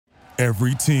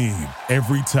Every team,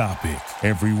 every topic,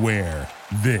 everywhere.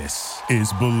 This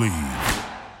is Believe.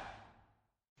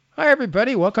 Hi,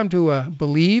 everybody. Welcome to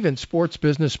Believe in Sports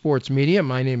Business, Sports Media.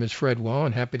 My name is Fred Wall,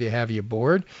 and happy to have you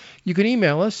aboard. You can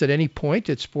email us at any point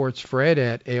at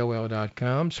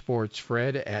sportsfred@aol.com,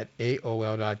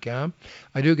 sportsfred@aol.com.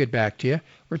 I do get back to you.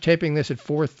 We're taping this at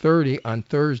 4:30 on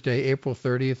Thursday, April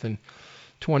 30th, in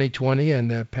 2020, and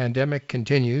the pandemic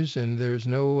continues, and there's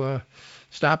no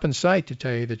stop in sight, to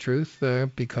tell you the truth,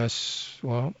 because,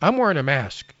 well, I'm wearing a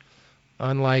mask,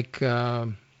 unlike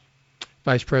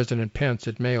Vice President Pence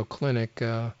at Mayo Clinic,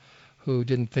 who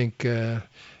didn't think it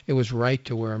was right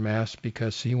to wear a mask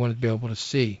because he wanted to be able to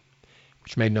see,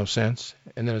 which made no sense.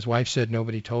 And then his wife said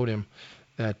nobody told him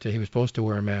that he was supposed to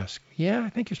wear a mask. Yeah, I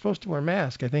think you're supposed to wear a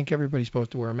mask. I think everybody's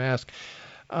supposed to wear a mask,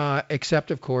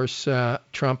 except, of course,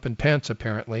 Trump and Pence,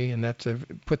 apparently, and that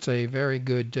puts a very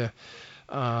good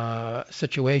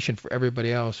situation for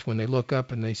everybody else when they look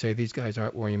up and they say these guys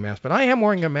aren't wearing a mask. But I am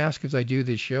wearing a mask as I do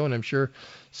this show, and I'm sure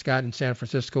Scott in San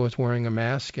Francisco is wearing a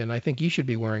mask, and I think you should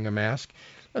be wearing a mask.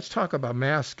 Let's talk about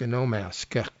mask and no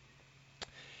mask.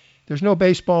 There's no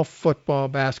baseball, football,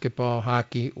 basketball,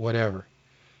 hockey, whatever.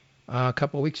 A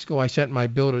couple of weeks ago, I sent my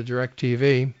bill to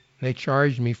DirecTV. They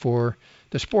charged me for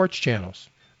the sports channels.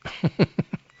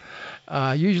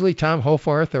 Usually Tom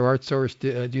Hofarth, our art source,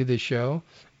 do this show,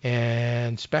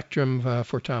 and Spectrum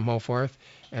for Tom Hofarth,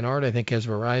 and Art, I think, has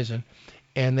Verizon.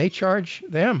 And they charge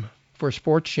them for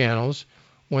sports channels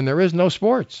when there is no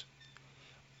sports.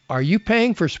 Are you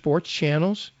paying for sports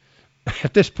channels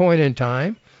at this point in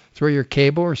time through your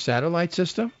cable or satellite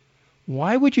system?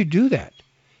 Why would you do that?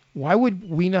 Why would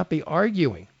we not be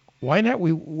arguing? Why not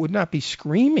we would not be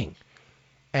screaming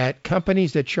at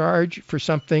companies that charge for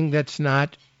something that's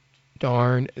not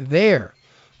darn there?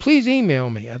 Please email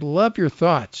me. I'd love your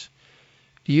thoughts.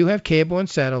 Do you have cable and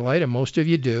satellite? And most of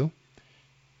you do.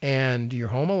 And you're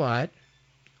home a lot.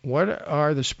 What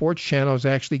are the sports channels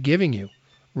actually giving you?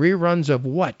 Reruns of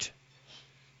what?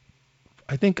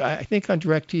 I think on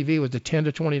DirecTV it was the $10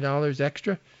 to $20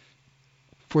 extra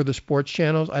for the sports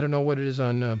channels. I don't know what it is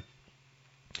on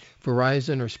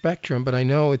Verizon or Spectrum, but I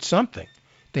know it's something.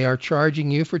 They are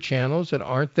charging you for channels that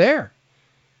aren't there,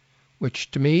 which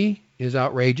to me is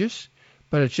outrageous.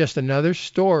 But it's just another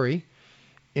story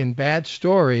in bad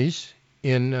stories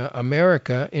in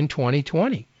America in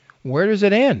 2020. Where does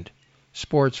it end?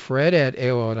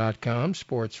 SportsFred@AOL.com,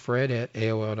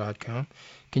 SportsFred@AOL.com.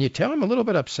 Can you tell I'm a little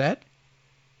bit upset?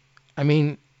 I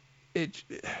mean,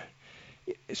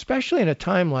 especially in a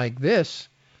time like this,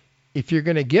 if you're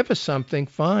going to give us something,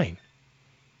 fine.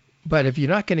 But if you're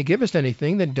not going to give us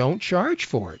anything, then don't charge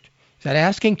for it. Is that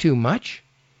asking too much?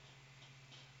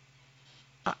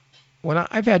 When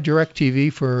I've had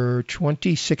DirecTV for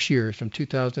 26 years, from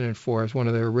 2004, I was one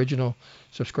of their original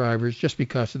subscribers just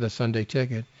because of the Sunday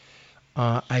ticket.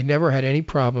 I never had any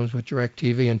problems with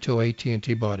DirecTV until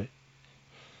AT&T bought it.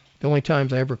 The only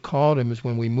times I ever called them is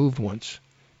when we moved once,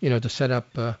 to set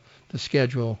up the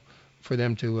schedule for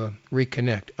them to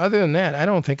reconnect. Other than that, I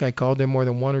don't think I called them more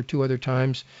than one or two other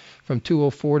times from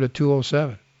 204 to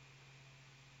 207.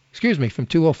 Excuse me, from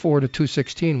 204 to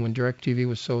 216 when DirecTV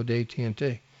was sold to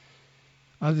AT&T.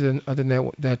 Other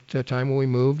than that time when we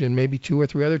moved, and maybe two or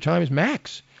three other times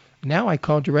max. Now I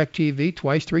call DirecTV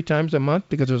twice, three times a month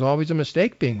because there's always a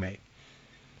mistake being made.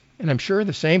 And I'm sure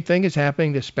the same thing is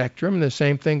happening to Spectrum, and the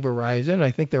same thing Verizon. I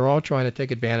think they're all trying to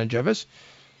take advantage of us.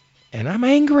 And I'm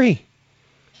angry.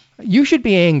 You should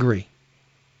be angry.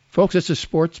 Folks, this is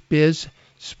Sports Biz,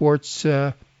 Sports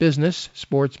Business,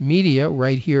 Sports Media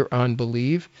right here on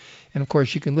Believe. And, of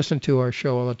course, you can listen to our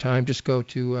show all the time. Just go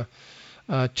to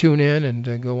tune in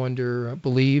and go under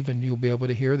Believe, and you'll be able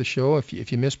to hear the show if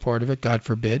you miss part of it, God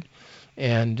forbid.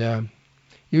 And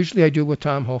usually I do with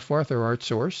Tom Hofarth, our art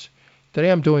source.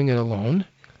 Today I'm doing it alone,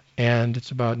 and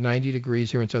it's about 90 degrees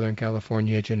here in Southern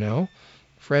California, as you know.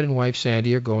 Fred and wife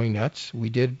Sandy are going nuts. We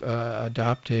did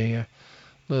adopt a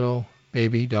little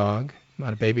baby dog.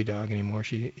 Not a baby dog anymore.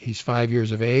 He's 5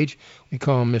 years of age. We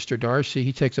call him Mr. Darcy.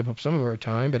 He takes up some of our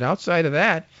time, but outside of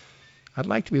that, I'd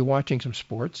like to be watching some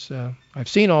sports. I've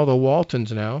seen all the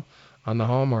Waltons now on the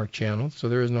Hallmark Channel, so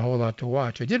there isn't a whole lot to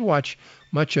watch. I did watch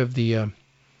much of the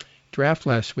draft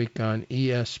last week on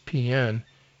ESPN,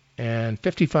 and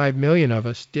 55 million of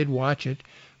us did watch it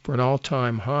for an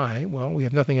all-time high. Well, we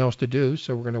have nothing else to do,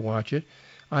 so we're going to watch it.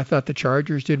 I thought the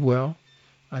Chargers did well.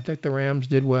 I think the Rams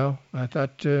did well. I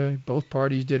thought both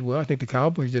parties did well. I think the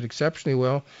Cowboys did exceptionally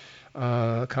well.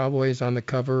 Cowboys on the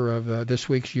cover of this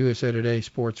week's USA Today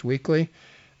Sports Weekly.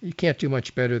 You can't do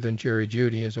much better than Jerry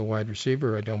Jeudy as a wide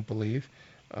receiver, I don't believe.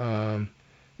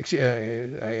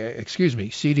 excuse me,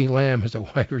 CeeDee Lamb is a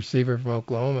wide receiver from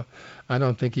Oklahoma. I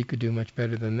don't think he could do much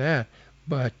better than that.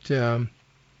 But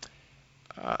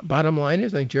bottom line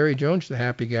is, I think Jerry Jones is a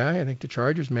happy guy. I think the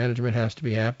Chargers management has to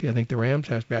be happy. I think the Rams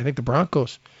has to be. I think the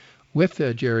Broncos with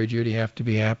Jerry Jeudy have to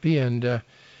be happy. And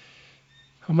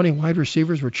how many wide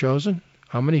receivers were chosen?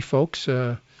 How many folks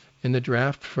in the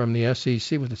draft from the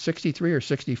SEC? Was it 63 or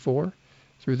 64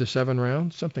 through the 7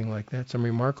 rounds? Something like that. Some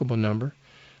remarkable number.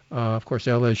 Of course,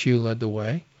 LSU led the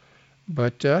way.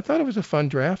 But I thought it was a fun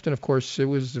draft. And, of course, it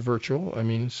was virtual. I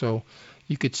mean, so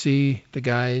you could see the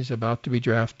guys about to be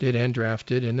drafted and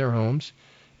drafted in their homes.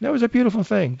 And that was a beautiful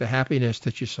thing, the happiness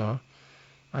that you saw.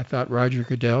 I thought Roger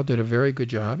Goodell did a very good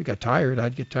job. He got tired.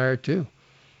 I'd get tired, too.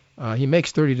 He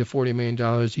makes $30 to $40 million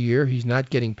a year. He's not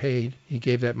getting paid. He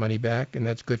gave that money back, and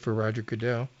that's good for Roger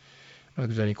Goodell. I don't think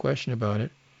there's any question about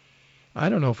it. I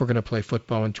don't know if we're going to play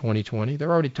football in 2020. They're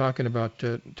already talking about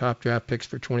top draft picks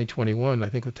for 2021. I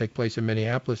think will take place in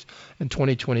Minneapolis, and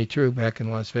 2022 back in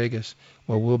Las Vegas.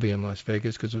 Well, we'll be in Las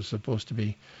Vegas because it was supposed to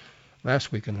be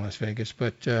last week in Las Vegas.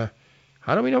 But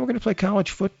how do we know we're going to play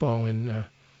college football in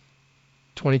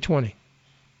 2020?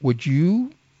 Would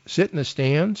you sit in the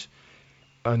stands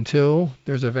until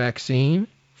there's a vaccine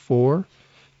for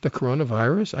the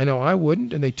coronavirus? I know I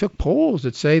wouldn't. And they took polls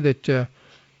that say that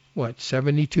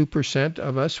 72%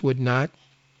 of us would not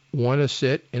want to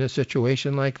sit in a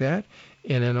situation like that,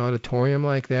 in an auditorium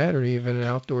like that, or even an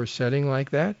outdoor setting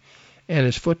like that. And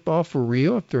is football for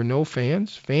real if there are no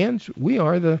fans? Fans, we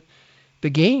are the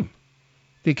game.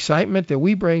 The excitement that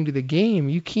we bring to the game,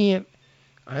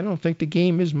 I don't think the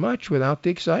game is much without the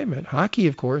excitement. Hockey,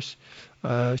 of course,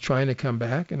 is trying to come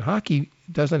back, and hockey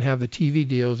doesn't have the TV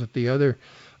deals that the other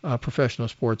professional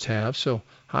sports have. So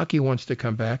hockey wants to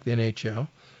come back, the NHL.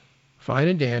 Fine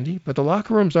and dandy, but the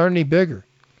locker rooms aren't any bigger.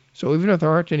 So even if there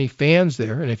aren't any fans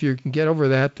there, and if you can get over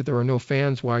that there are no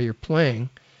fans while you're playing,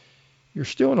 you're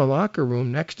still in a locker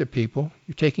room next to people.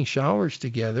 You're taking showers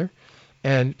together,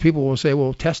 and people will say,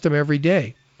 well, test them every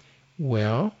day.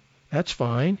 Well, that's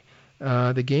fine.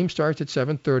 The game starts at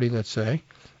 7:30, let's say,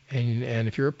 and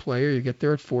if you're a player, you get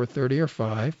there at 4:30 or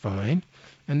 5, fine,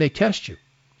 and they test you,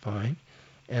 fine,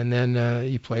 and then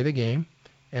you play the game.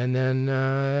 And then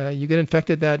you get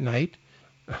infected that night.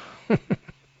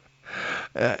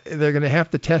 They're going to have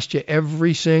to test you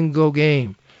every single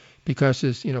game because,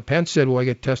 as Pence said, well, I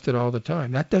get tested all the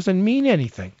time. That doesn't mean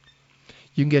anything.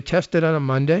 You can get tested on a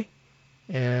Monday,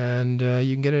 and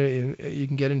you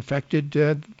can get infected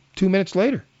 2 minutes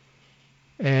later,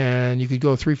 and you could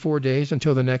go 3-4 days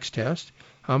until the next test.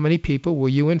 How many people will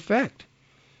you infect?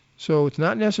 So it's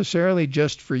not necessarily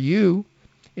just for you.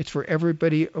 It's for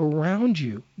everybody around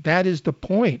you. That is the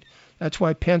point. That's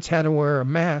why Pence had to wear a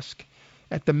mask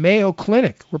at the Mayo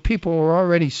Clinic, where people were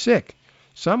already sick.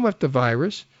 Some with the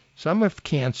virus, some with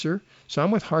cancer,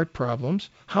 some with heart problems.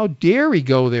 How dare he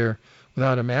go there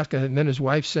without a mask? And then his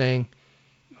wife saying,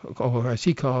 or as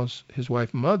he calls his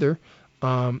wife Mother,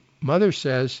 Mother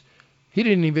says, he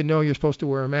didn't even know you're supposed to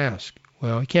wear a mask.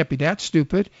 Well, he can't be that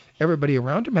stupid. Everybody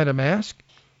around him had a mask.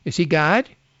 Is he God?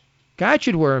 God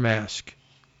should wear a mask.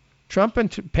 Trump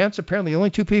and Pence apparently the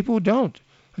only two people who don't.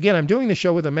 Again, I'm doing the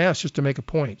show with a mask just to make a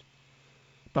point.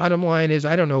 Bottom line is,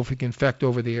 I don't know if it can infect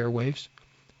over the airwaves,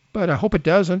 but I hope it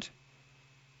doesn't.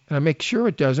 And I make sure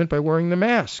it doesn't by wearing the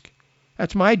mask.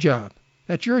 That's my job.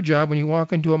 That's your job when you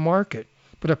walk into a market.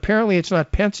 But apparently it's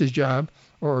not Pence's job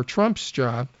or Trump's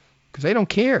job because they don't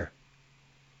care.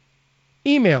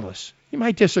 Email us. You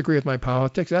might disagree with my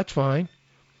politics. That's fine.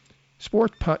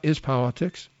 Sport is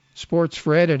politics.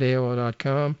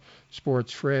 SportsFred@AOL.com.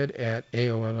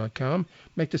 SportsFred@AOL.com.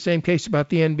 Make the same case about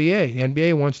the NBA. The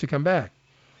NBA wants to come back.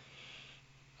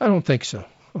 I don't think so.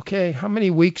 Okay, how many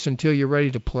weeks until you're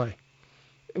ready to play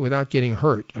without getting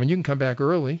hurt? I mean, you can come back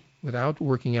early without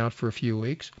working out for a few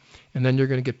weeks, and then you're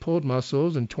going to get pulled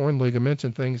muscles and torn ligaments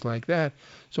and things like that.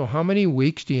 So how many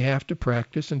weeks do you have to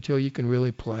practice until you can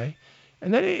really play?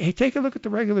 And then, hey, take a look at the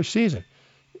regular season.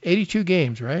 82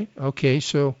 games, right? Okay,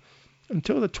 so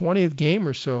until the 20th game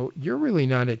or so, you're really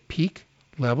not at peak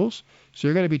levels. So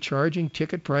you're going to be charging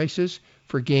ticket prices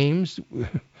for games.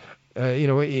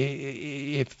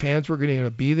 If fans were going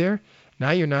to be there,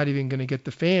 now you're not even going to get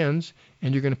the fans,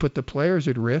 and you're going to put the players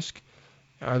at risk.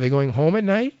 Are they going home at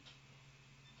night?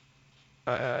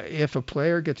 If a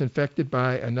player gets infected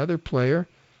by another player,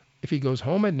 if he goes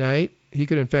home at night, he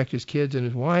could infect his kids and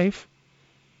his wife.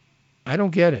 I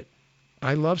don't get it.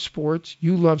 I love sports.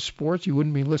 You love sports. You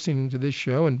wouldn't be listening to this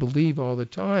show and believe all the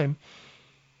time.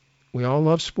 We all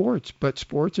love sports, but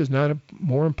sports is not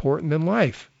more important than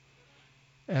life.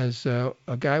 As a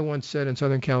guy once said in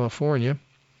Southern California,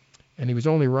 and he was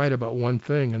only right about one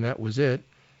thing, and that was it.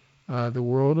 The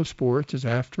world of sports is,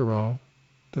 after all,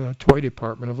 the toy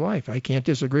department of life. I can't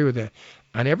disagree with that.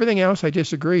 On everything else, I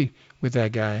disagree with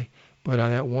that guy, but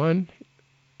on that one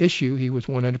issue, he was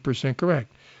 100%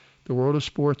 correct. The world of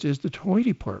sports is the toy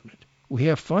department. We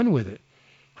have fun with it.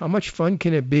 How much fun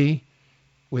can it be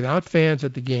without fans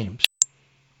at the games?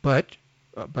 But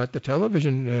the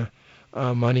television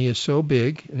money is so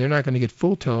big, and they're not going to get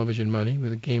full television money with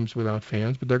the games without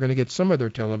fans, but they're going to get some of their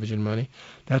television money.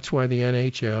 That's why the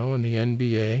NHL and the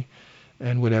NBA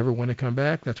and whatever want to come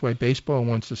back. That's why baseball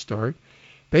wants to start.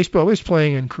 Baseball is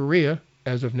playing in Korea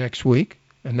as of next week,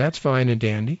 and that's fine and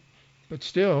dandy. But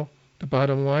still, the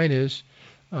bottom line is,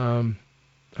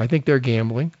 I think they're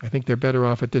gambling. I think they're better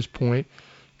off at this point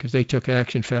because they took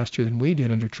action faster than we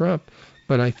did under Trump.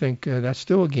 But I think that's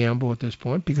still a gamble at this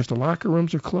point because the locker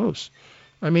rooms are close.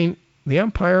 I mean, the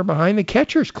umpire behind the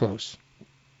catcher's close.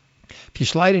 If you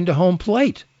slide into home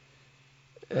plate,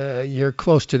 you're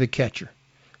close to the catcher.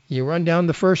 You run down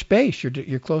the first base,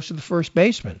 you're close to the first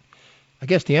baseman. I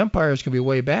guess the umpires can be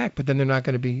way back, but then they're not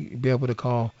going to be able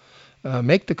to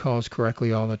make the calls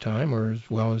correctly all the time or as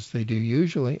well as they do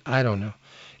usually. I don't know.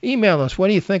 Email us. What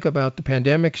do you think about the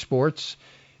pandemic, sports,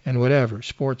 and whatever?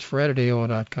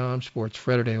 SportsFred@AOL.com,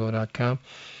 SportsFred@AOL.com.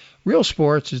 Real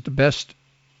Sports is the best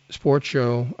sports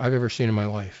show I've ever seen in my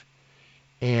life.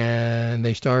 And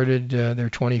they started their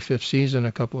 25th season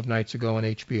a couple of nights ago on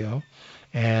HBO.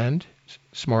 And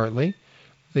smartly,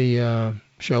 the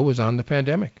show was on the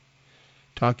pandemic,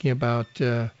 talking about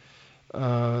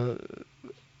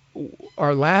our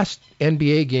last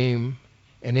NBA game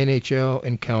and NHL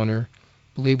encounter,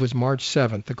 I believe, was March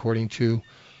 7th, according to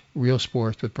Real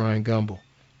Sports with Brian Gumbel.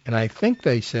 And I think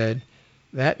they said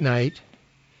that night,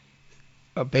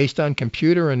 based on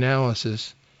computer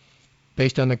analysis,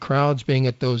 based on the crowds being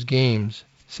at those games,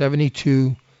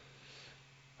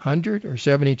 7,200 or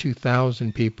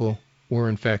 72,000 people were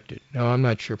infected. Now, I'm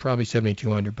not sure, probably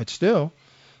 7,200, but still,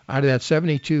 out of that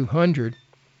 7,200,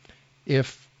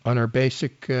 if on our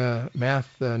basic math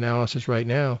analysis right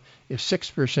now, if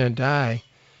 6% die,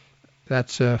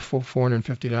 that's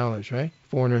 $450, right?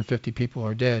 450 people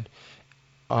are dead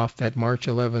off that March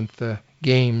 11th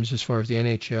games as far as the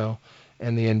NHL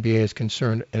and the NBA is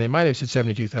concerned. And they might have said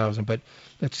 72,000, but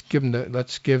let's give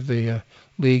the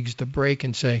leagues the break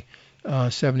and say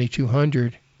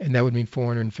 7,200, and that would mean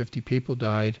 450 people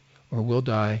died or will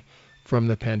die from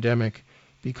the pandemic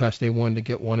because they wanted to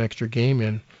get one extra game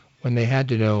in when they had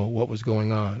to know what was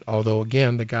going on. Although,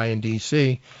 again, the guy in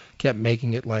D.C. kept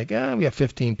making it like, we have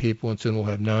 15 people and soon we'll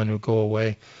have none. It'll go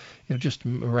away. It'll just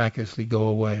miraculously go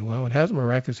away. Well, it hasn't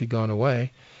miraculously gone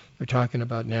away. They're talking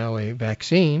about now a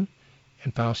vaccine,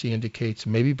 and Fauci indicates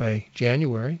maybe by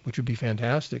January, which would be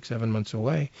fantastic, 7 months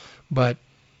away. But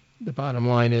the bottom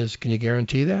line is, can you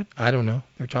guarantee that? I don't know.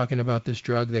 They're talking about this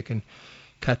drug that can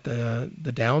cut the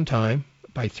downtime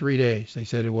by 3 days. They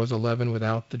said it was 11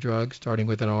 without the drug, starting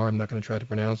with an R. I'm not going to try to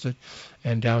pronounce it.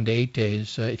 And down to 8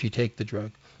 days if you take the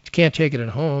drug. You can't take it at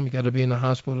home. You got to be in the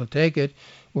hospital to take it,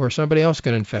 or somebody else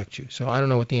can infect you. So I don't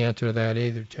know what the answer to that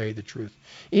is, to tell you the truth.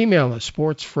 Email us,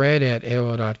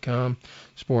 sportsfred@aol.com,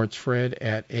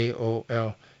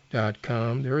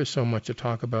 sportsfred@aol.com. There is so much to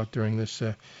talk about during this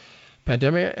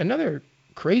pandemic. Another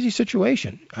crazy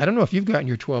situation. I don't know if you've gotten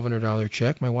your $1,200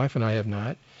 check. My wife and I have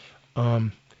not.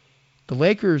 The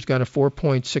Lakers got a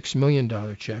 $4.6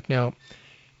 million check. Now,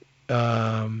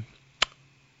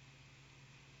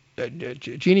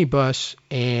 Jeannie Buss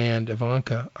and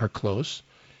Ivanka are close,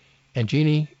 and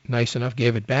Jeannie, nice enough,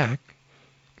 gave it back.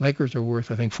 Lakers are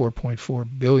worth, I think, $4.4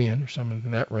 billion or something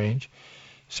in that range.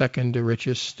 Second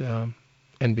richest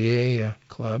NBA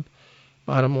club.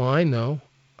 Bottom line, though,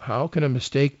 how can a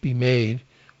mistake be made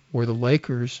where the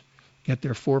Lakers get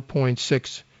their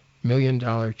 $4.6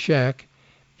 million check,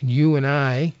 and you and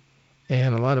I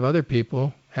and a lot of other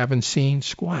people haven't seen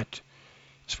squat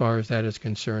as far as that is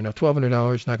concerned? Now,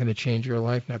 $1,200 is not going to change your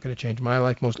life, not going to change my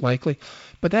life, most likely,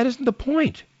 but that isn't the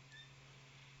point.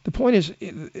 The point is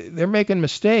they're making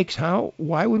mistakes.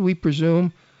 Why would we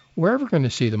presume we're ever going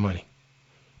to see the money?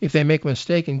 If they make a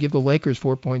mistake and give the Lakers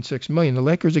 $4.6 million, the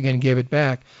Lakers again gave it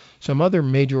back. Some other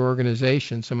major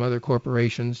organizations, some other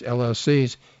corporations,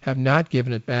 LLCs, have not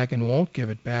given it back and won't give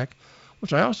it back,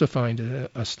 which I also find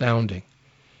astounding.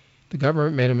 The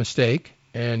government made a mistake,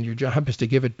 and your job is to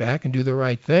give it back and do the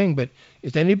right thing. But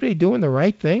is anybody doing the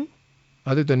right thing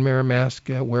other than wear a mask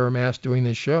doing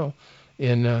this show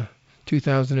in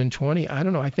 2020? I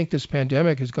don't know. I think this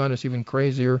pandemic has gone us even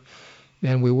crazier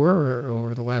than we were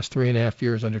over the last 3.5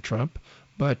 years under Trump.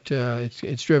 But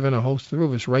it's driven a whole slew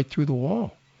of us right through the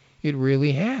wall. It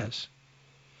really has.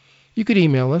 You could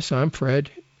email us. I'm Fred,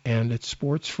 and it's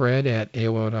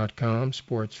sportsfred@aol.com,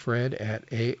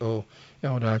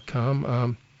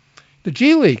 sportsfred@aol.com. The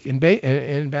G League in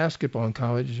basketball, in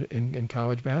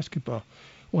college basketball.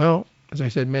 Well, as I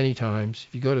said many times,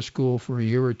 if you go to school for a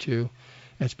year or two,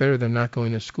 that's better than not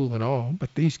going to school at all.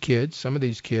 But these kids, some of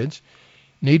these kids,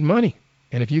 need money.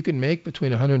 And if you can make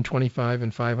between $125,000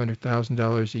 and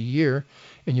 $500,000 a year,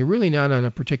 and you're really not on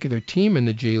a particular team in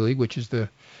the G League, which is the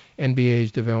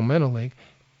NBA's developmental league,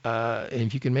 and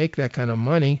if you can make that kind of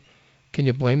money, can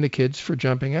you blame the kids for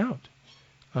jumping out?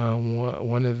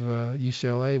 One of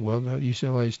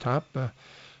UCLA's top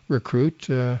recruit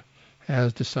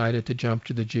has decided to jump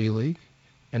to the G League.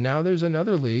 And now there's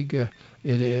another league,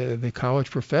 the College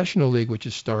Professional League, which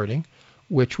is starting,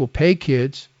 which will pay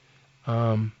kids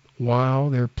while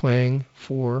they're playing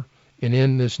for and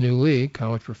in this new league,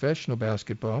 college professional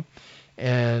basketball,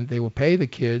 and they will pay the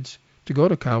kids to go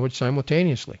to college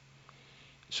simultaneously.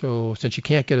 So since you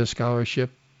can't get a scholarship,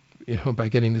 by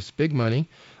getting this big money,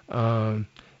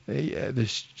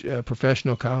 this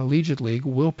professional collegiate league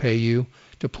will pay you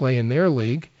to play in their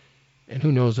league, and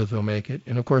who knows if they'll make it.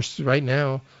 And of course, right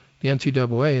now, the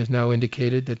NCAA has now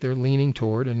indicated that they're leaning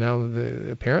toward, and now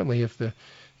apparently if the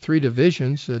three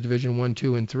divisions, Division 1,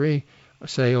 2, and 3,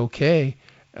 say okay,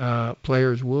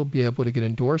 players will be able to get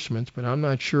endorsements, but I'm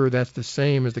not sure that's the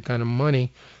same as the kind of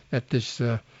money that this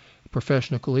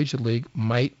professional collegiate league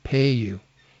might pay you.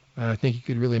 I think you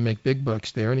could really make big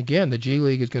bucks there. And again, the G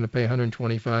League is going to pay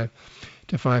 $125,000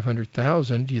 to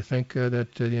 $500,000. Do you think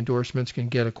that the endorsements can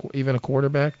get even a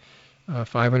quarterback?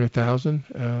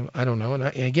 $500,000? I don't know. And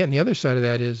again, the other side of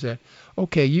that is that,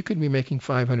 okay, you could be making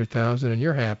 $500,000 and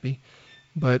you're happy,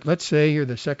 but let's say you're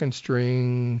the second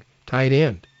string tight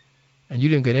end and you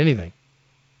didn't get anything.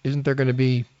 Isn't there going to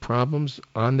be problems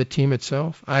on the team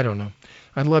itself? I don't know.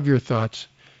 I'd love your thoughts.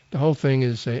 The whole thing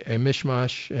is a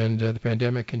mishmash, and the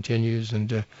pandemic continues,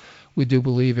 and we do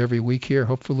believe every week here,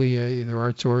 hopefully either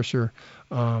Art Source or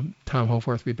Tom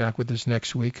Hofarth will be back with us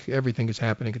next week. Everything is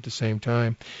happening at the same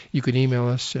time. You can email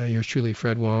us, yours truly,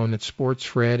 Fred Wallen, at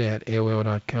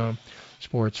sportsfred@aol.com,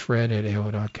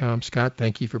 sportsfred@aol.com. Scott,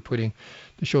 thank you for putting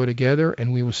the show together,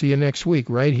 and we will see you next week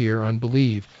right here on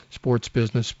Believe, Sports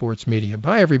Business, Sports Media.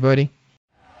 Bye, everybody.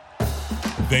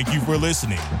 Thank you for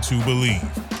listening to Believe.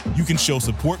 You can show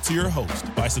support to your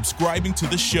host by subscribing to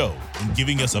the show and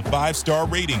giving us a 5-star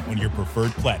rating on your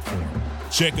preferred platform.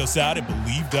 Check us out at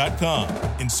Believe.com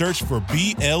and search for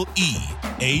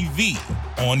BLEAV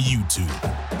on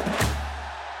YouTube.